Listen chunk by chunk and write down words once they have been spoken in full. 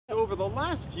Over the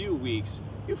last few weeks,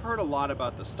 you've heard a lot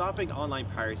about the Stopping Online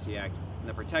Piracy Act and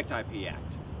the Protect IP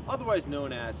Act, otherwise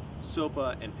known as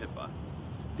SOPA and PIPA.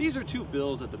 These are two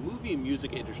bills that the movie and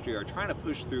music industry are trying to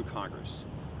push through Congress.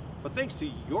 But thanks to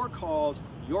your calls,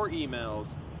 your emails,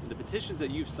 and the petitions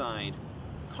that you've signed,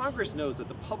 Congress knows that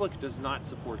the public does not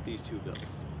support these two bills.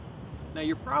 Now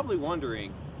you're probably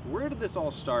wondering, where did this all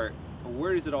start, or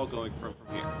where is it all going from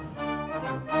here?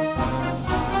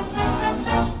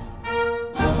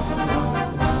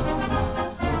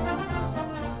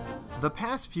 The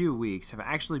past few weeks have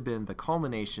actually been the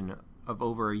culmination of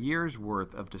over a year's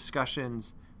worth of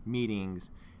discussions,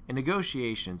 meetings, and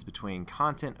negotiations between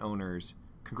content owners,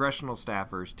 congressional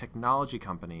staffers, technology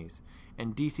companies,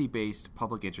 and DC-based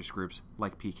public interest groups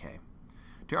like PK.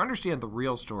 To understand the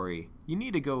real story, you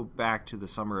need to go back to the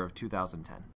summer of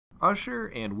 2010. Usher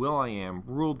and will.i.am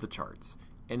ruled the charts,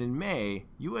 and in May,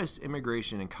 U.S.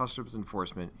 Immigration and Customs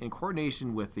Enforcement, in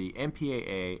coordination with the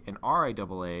MPAA and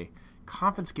RIAA,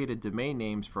 confiscated domain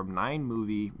names from 9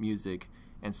 movie, music,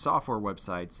 and software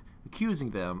websites, accusing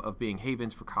them of being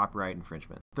havens for copyright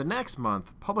infringement. The next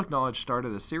month, Public Knowledge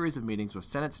started a series of meetings with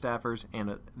Senate staffers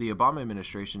and the Obama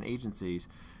administration agencies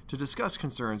to discuss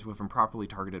concerns with improperly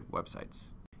targeted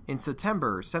websites. In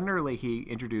September, Senator Leahy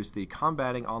introduced the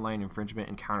Combating Online Infringement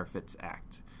and Counterfeits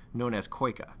Act, known as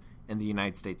COICA, in the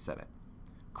United States Senate.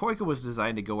 COICA was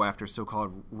designed to go after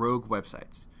so-called rogue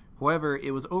websites. However,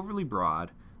 it was overly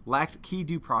broad, lacked key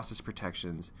due process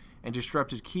protections, and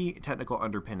disrupted key technical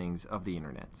underpinnings of the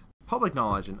Internet. Public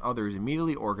Knowledge and others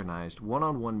immediately organized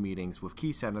one-on-one meetings with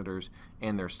key senators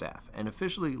and their staff, and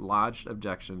officially lodged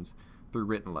objections through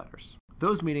written letters.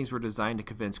 Those meetings were designed to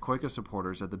convince COICA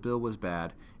supporters that the bill was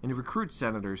bad and to recruit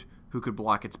senators who could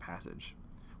block its passage.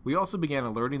 We also began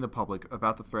alerting the public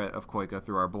about the threat of COICA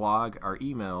through our blog, our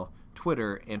email,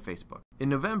 Twitter, and Facebook. In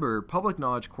November, Public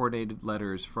Knowledge coordinated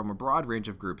letters from a broad range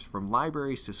of groups, from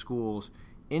libraries to schools,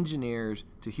 engineers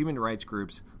to human rights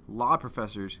groups, law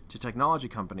professors to technology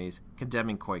companies,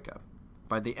 condemning COICA.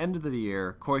 By the end of the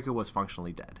year, COICA was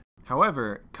functionally dead.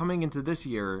 However, coming into this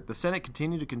year, the Senate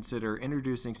continued to consider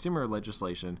introducing similar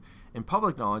legislation, and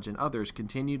Public Knowledge and others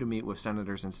continue to meet with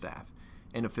senators and staff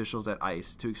and officials at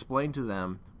ICE to explain to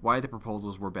them why the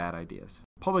proposals were bad ideas.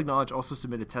 Public Knowledge also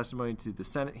submitted testimony to the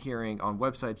Senate hearing on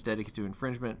websites dedicated to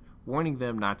infringement, warning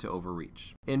them not to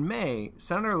overreach. In May,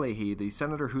 Senator Leahy, the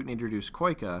senator who introduced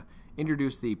COICA,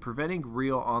 introduced the Preventing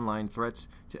Real Online Threats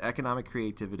to Economic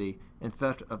Creativity and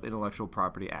Theft of Intellectual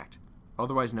Property Act,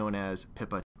 otherwise known as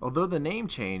PIPA. Although the name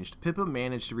changed, PIPA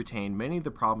managed to retain many of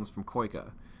the problems from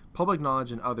COICA. Public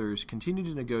Knowledge and others continued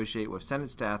to negotiate with Senate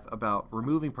staff about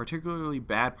removing particularly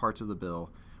bad parts of the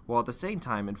bill, while at the same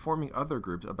time informing other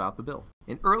groups about the bill.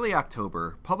 In early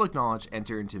October, Public Knowledge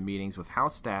entered into meetings with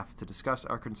House staff to discuss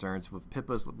our concerns with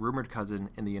PIPA's rumored cousin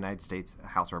in the United States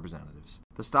House of Representatives,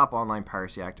 the Stop Online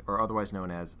Piracy Act, or otherwise known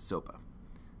as SOPA.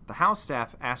 The House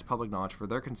staff asked Public Knowledge for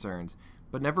their concerns,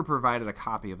 but never provided a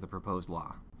copy of the proposed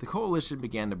law. The coalition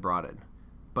began to broaden,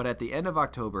 but at the end of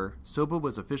October, SOPA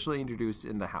was officially introduced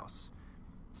in the House.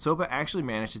 SOPA actually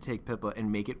managed to take PIPA and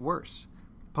make it worse.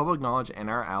 Public Knowledge and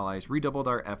our allies redoubled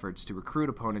our efforts to recruit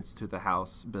opponents to the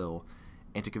House bill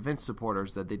and to convince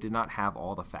supporters that they did not have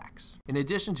all the facts. In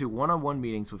addition to one-on-one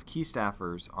meetings with key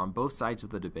staffers on both sides of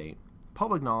the debate,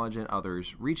 Public Knowledge and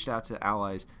others reached out to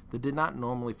allies that did not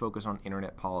normally focus on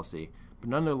Internet policy, but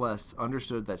nonetheless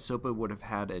understood that SOPA would have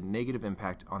had a negative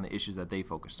impact on the issues that they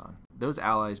focused on. Those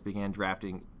allies began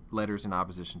drafting letters in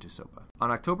opposition to SOPA.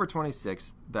 On October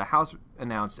 26th, the House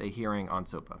announced a hearing on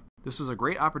SOPA. This was a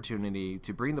great opportunity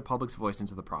to bring the public's voice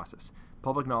into the process.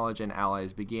 Public Knowledge and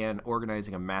allies began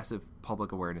organizing a massive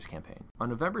public awareness campaign. On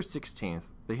November 16th,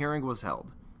 the hearing was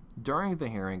held. During the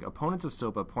hearing, opponents of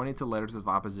SOPA pointed to letters of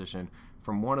opposition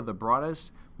from one of the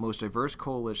broadest, most diverse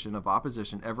coalition of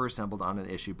opposition ever assembled on an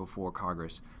issue before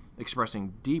Congress,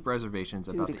 expressing deep reservations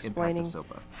about the impact of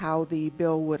SOPA. How the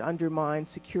bill would undermine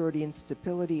security and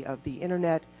stability of the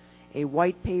Internet, a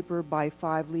white paper by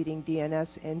 5 leading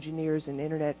DNS engineers and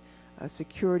Internet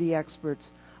security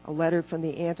experts, a letter from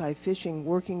the Anti-Phishing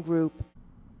Working Group.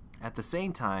 At the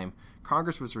same time,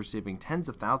 Congress was receiving tens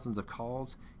of thousands of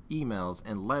calls, emails,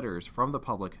 and letters from the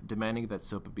public demanding that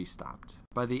SOPA be stopped.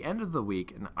 By the end of the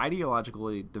week, an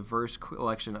ideologically diverse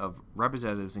collection of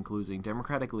representatives, including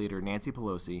Democratic leader Nancy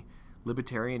Pelosi,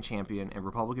 Libertarian champion and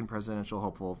Republican presidential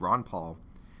hopeful Ron Paul,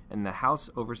 and the House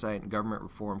Oversight and Government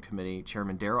Reform Committee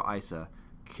Chairman Darrell Issa,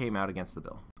 came out against the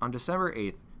bill. On December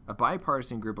 8th, a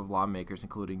bipartisan group of lawmakers,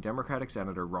 including Democratic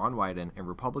Senator Ron Wyden and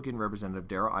Republican Representative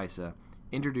Darrell Issa,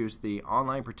 introduced the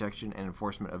Online Protection and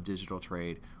Enforcement of Digital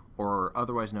Trade, or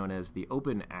otherwise known as the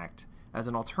OPEN Act, as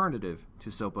an alternative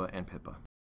to SOPA and PIPA.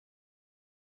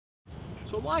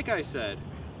 So like I said,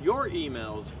 your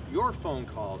emails, your phone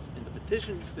calls, and the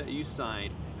petitions that you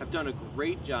signed have done a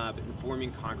great job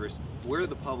informing Congress where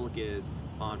the public is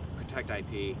on Protect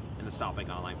IP and the Stopping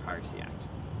Online Piracy Act.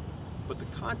 But the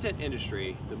content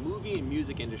industry, the movie and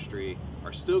music industry,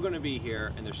 are still going to be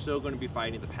here, and they're still going to be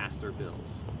fighting to pass their bills.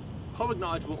 Public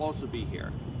knowledge will also be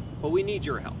here, but we need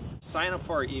your help. Sign up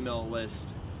for our email list,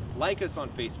 like us on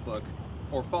Facebook,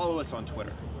 or follow us on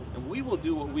Twitter. And we will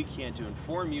do what we can to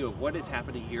inform you of what is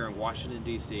happening here in Washington,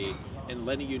 D.C. and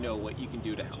letting you know what you can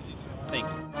do to help. Thank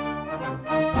you.